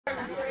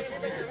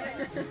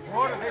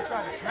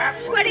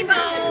Sweaty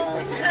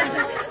balls!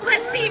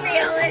 Let's be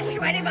real, it's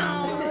sweaty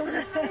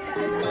balls!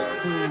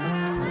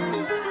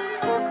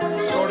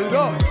 Start it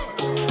up!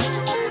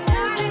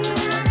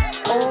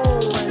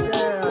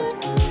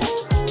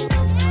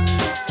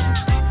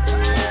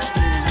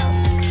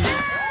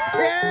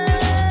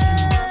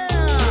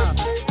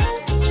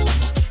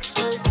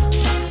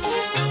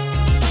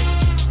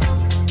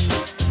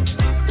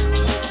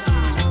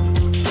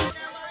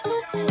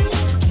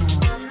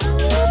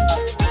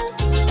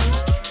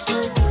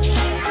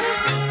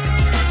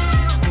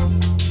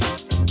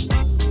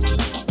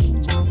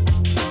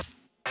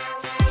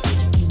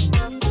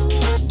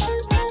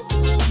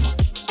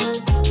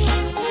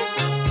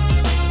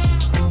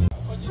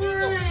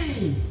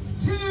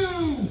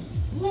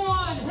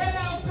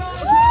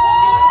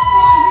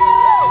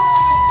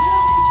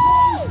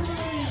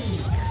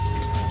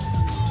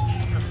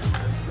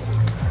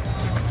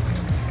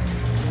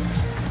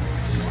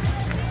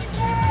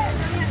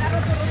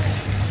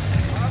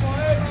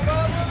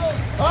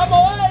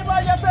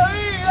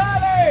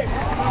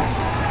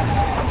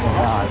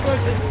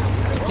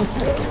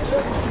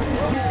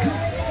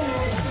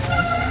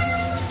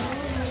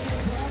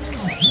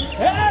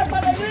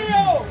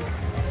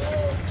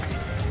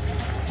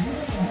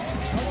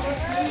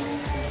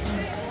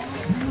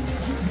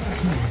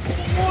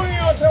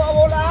 Se va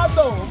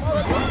volando.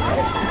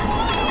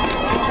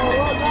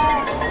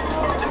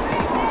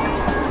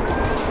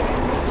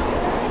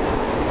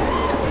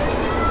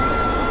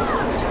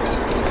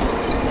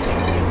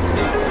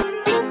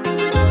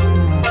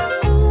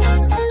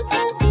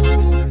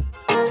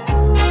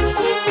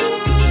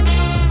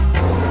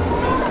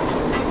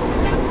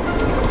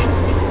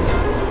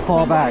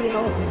 Fall back.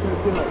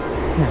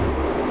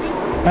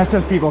 That's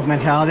just people's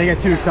mentality. They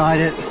get too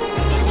excited.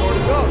 Start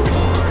it up!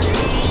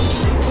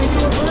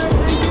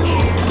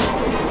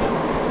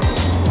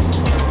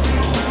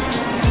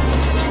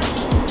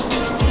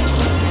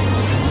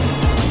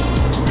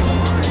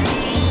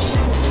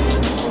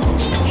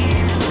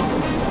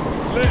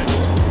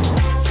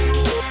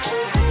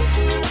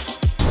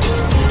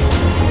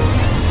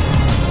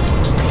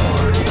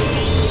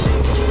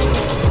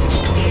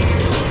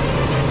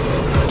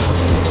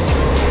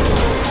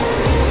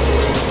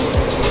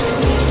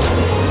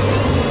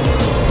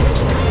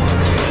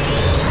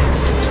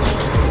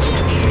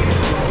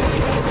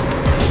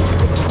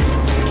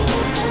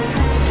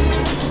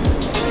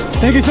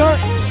 Thank you, sir.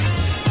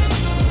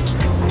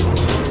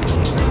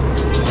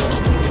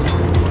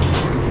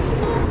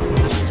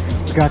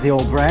 Got the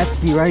old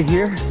Bratski right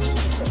here.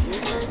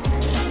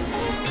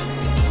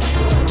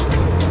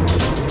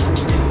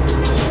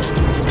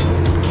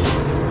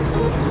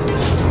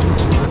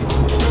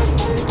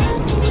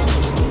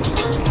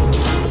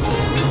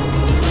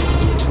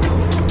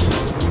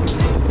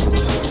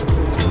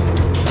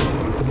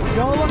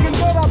 Y'all looking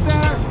good up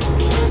there.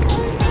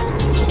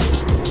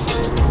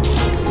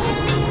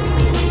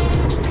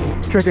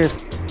 Trick is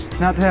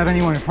not to have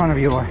anyone in front of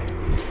you, or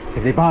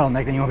if they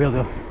bottleneck, then you won't be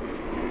able to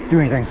do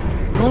anything.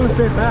 You want to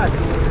stay back,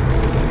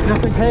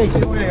 just in case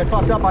you don't want to get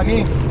fucked up by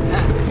me.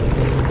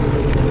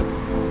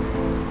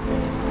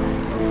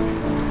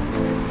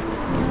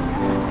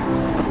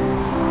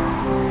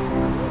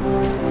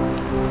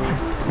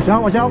 Watch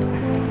out, watch out.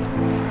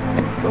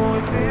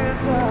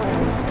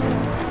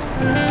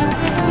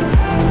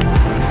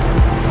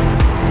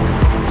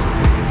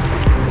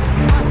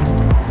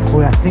 Oh,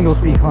 that single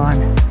speed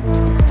climb.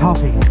 It's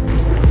toughy.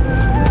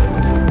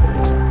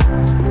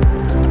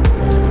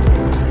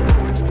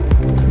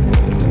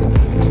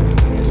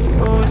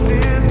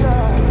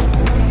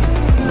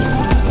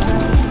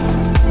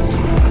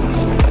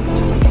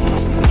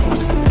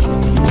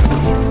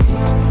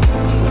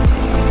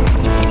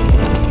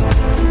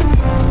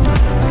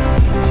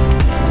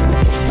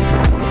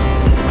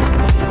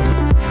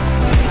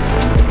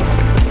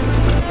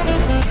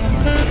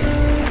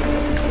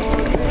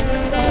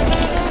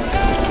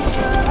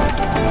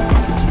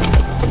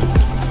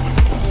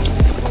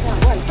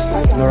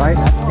 All right,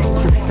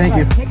 thank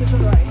you. Take it to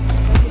the right.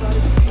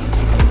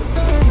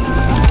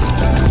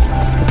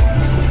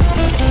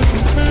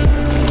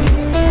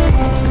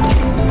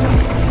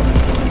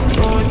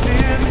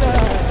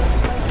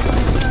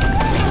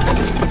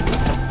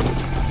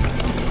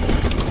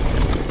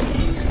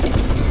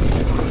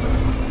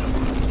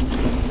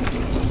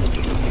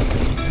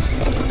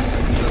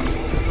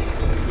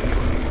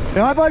 Hey,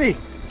 my buddy.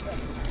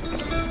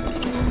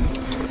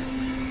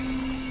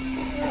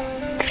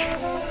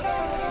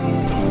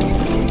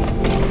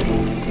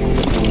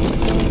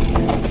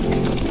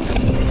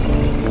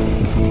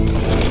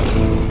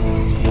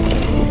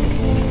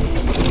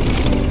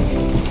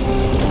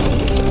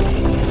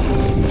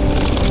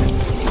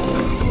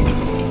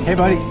 Hey,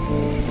 buddy.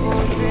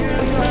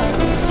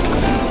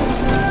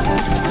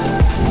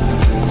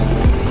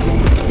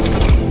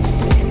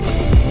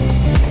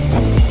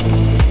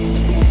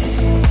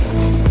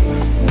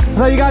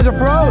 I thought you guys are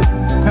pros.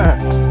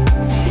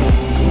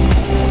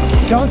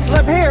 Don't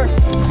slip here.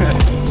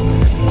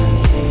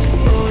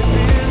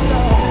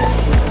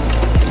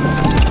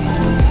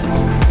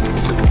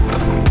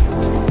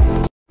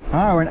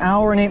 right, we're an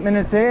hour and 8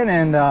 minutes in,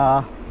 and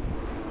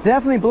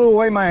definitely blew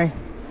away my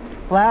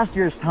last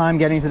year's time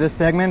getting to this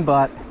segment,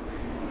 but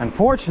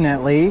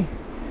unfortunately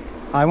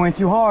I went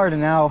too hard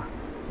and now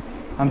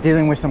I'm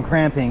dealing with some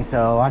cramping,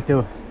 so I have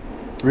to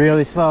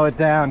really slow it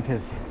down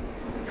because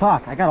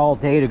fuck, I got all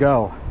day to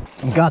go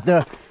and got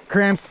the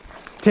cramps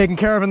taken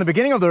care of in the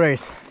beginning of the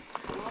race.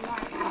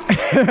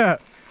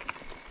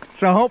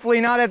 So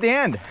hopefully not at the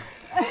end.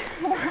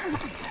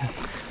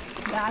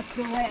 That's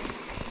the way.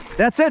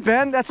 That's it,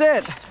 Ben. That's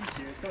it.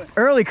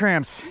 Early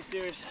cramps.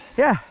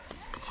 Yeah.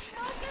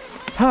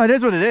 Oh, it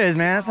is what it is,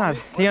 man. It's not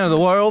the end of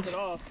the world.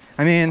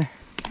 I mean,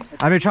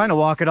 I've been trying to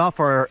walk it off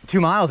for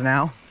 2 miles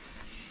now.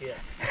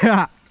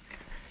 Yeah.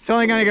 It's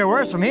only gonna get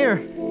worse from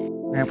here.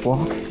 Ramp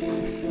walk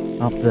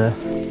up the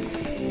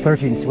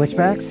 13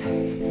 switchbacks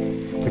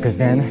because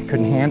Ben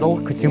couldn't handle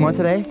Kutsuma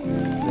today.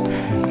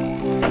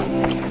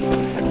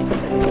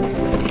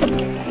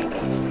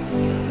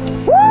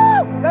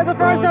 Woo! That's the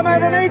first time I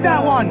ever made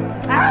that one.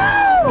 Ow!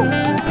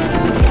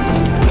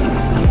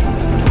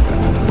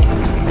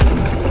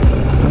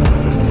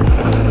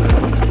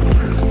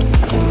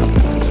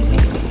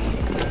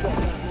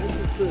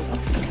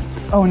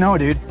 Oh no,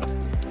 dude.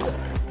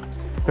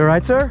 You all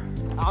right, sir?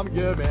 I'm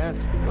good, man.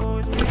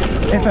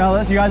 Hey,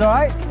 fellas, you guys all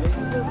right?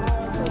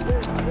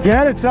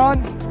 Get it,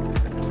 son.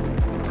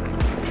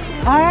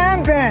 I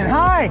am Ben.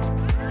 Hi.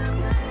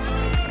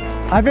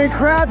 I've been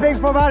cramping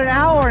for about an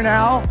hour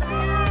now.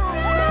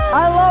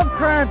 I love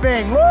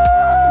cramping. Woo!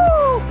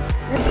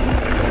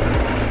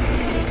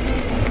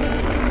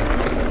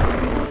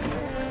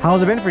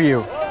 How's it been for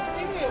you?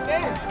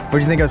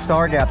 What'd you think of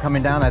Star Gap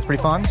coming down? That's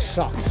pretty fun.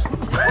 Sucks.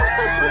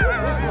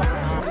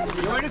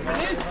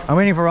 I'm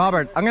waiting for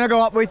Robert. I'm gonna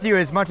go up with you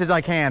as much as I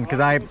can because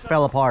I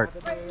fell apart.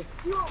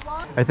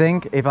 I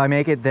think if I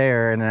make it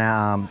there, and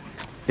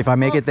if I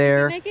make it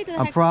there,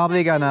 I'm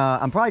probably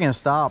gonna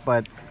stop.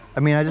 But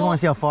I mean, I just want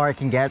to see how far I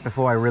can get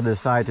before I really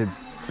decide to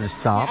just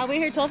stop. I'll be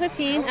here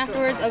 12:15.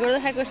 Afterwards, I'll go to the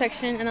heckler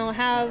section and I'll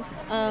have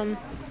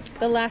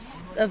the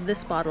last of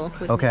this bottle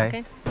with me.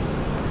 Okay.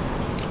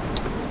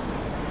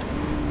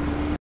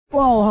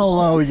 Well,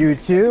 hello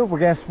YouTube. I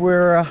guess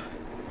we're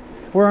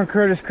on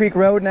Curtis Creek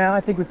Road now.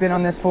 I think we've been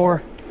on this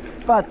for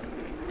about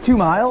 2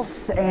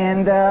 miles,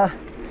 and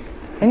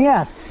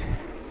yes,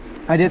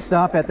 I did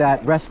stop at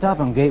that rest stop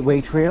on Gateway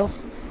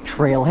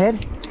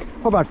Trailhead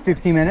for about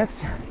 15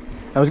 minutes.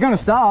 I was gonna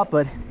stop,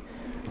 but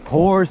of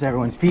course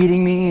everyone's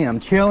feeding me and I'm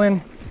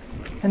chilling,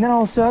 and then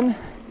all of a sudden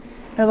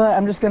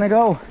I'm just gonna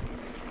go.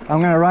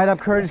 I'm gonna ride up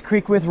Curtis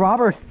Creek with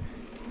Robert,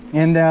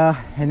 and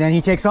then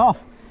he takes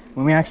off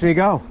when we actually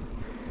go,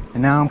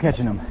 and now I'm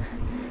catching him.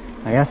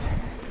 I guess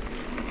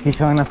he's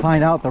trying to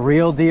find out the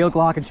real deal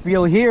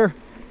glockenspiel here,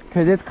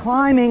 because it's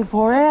climbing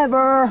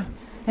forever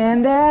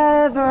and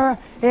ever.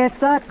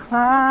 It's a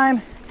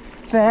climb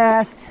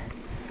fest.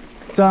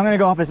 So I'm gonna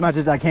go up as much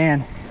as I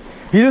can.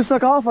 He just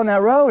took off on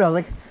that road. I was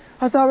like,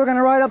 I thought we were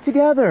gonna ride up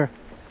together.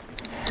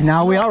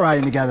 Now we are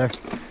riding together.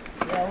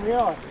 Yeah, we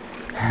are.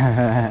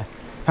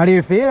 How do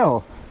you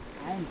feel?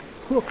 I'm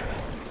cooked.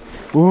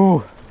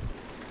 Ooh.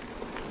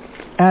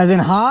 As in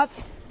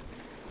hot?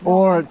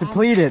 Or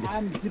depleted?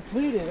 I'm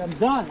depleted. I'm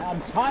done. I'm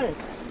tired.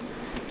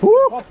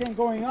 Woo! Fucking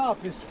going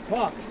up is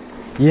fucked.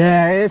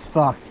 Yeah, it is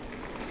fucked.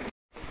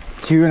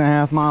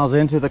 2.5 miles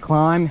into the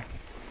climb,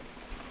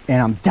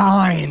 and I'm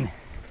dying.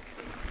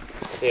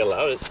 They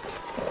allowed it.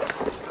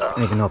 I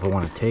don't even know if I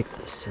want to take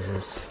this. Is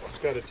this?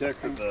 Just got a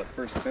text at the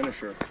first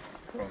finisher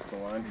across the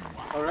line.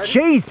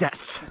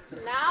 Jesus!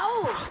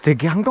 Now?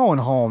 Dude, I'm going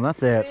home.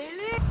 That's it.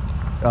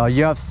 Really?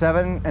 You have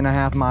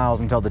 7.5 miles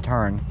until the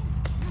turn.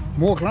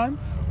 More climb?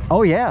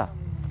 Oh yeah,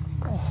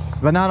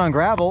 but not on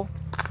gravel.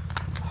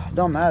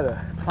 Don't matter.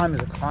 Climb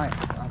is a climb.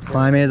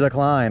 Climb is a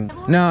climb.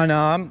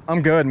 No,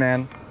 I'm good,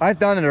 man. I've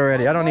done it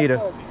already. I don't need it.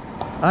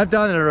 I've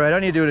done it already. I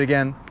don't need to do it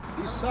again.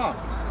 You suck.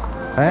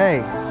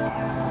 Hey,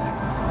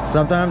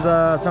 sometimes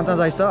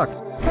I suck.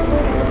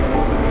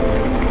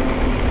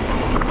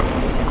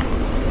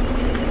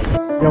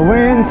 You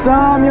win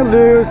some, you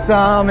lose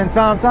some, and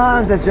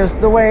sometimes it's just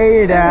the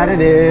way that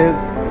it is.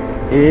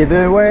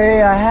 Either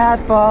way, I had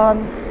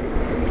fun.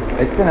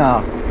 It's been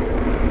a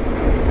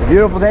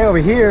beautiful day over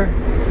here.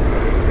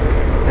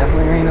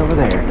 Definitely rain over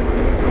there.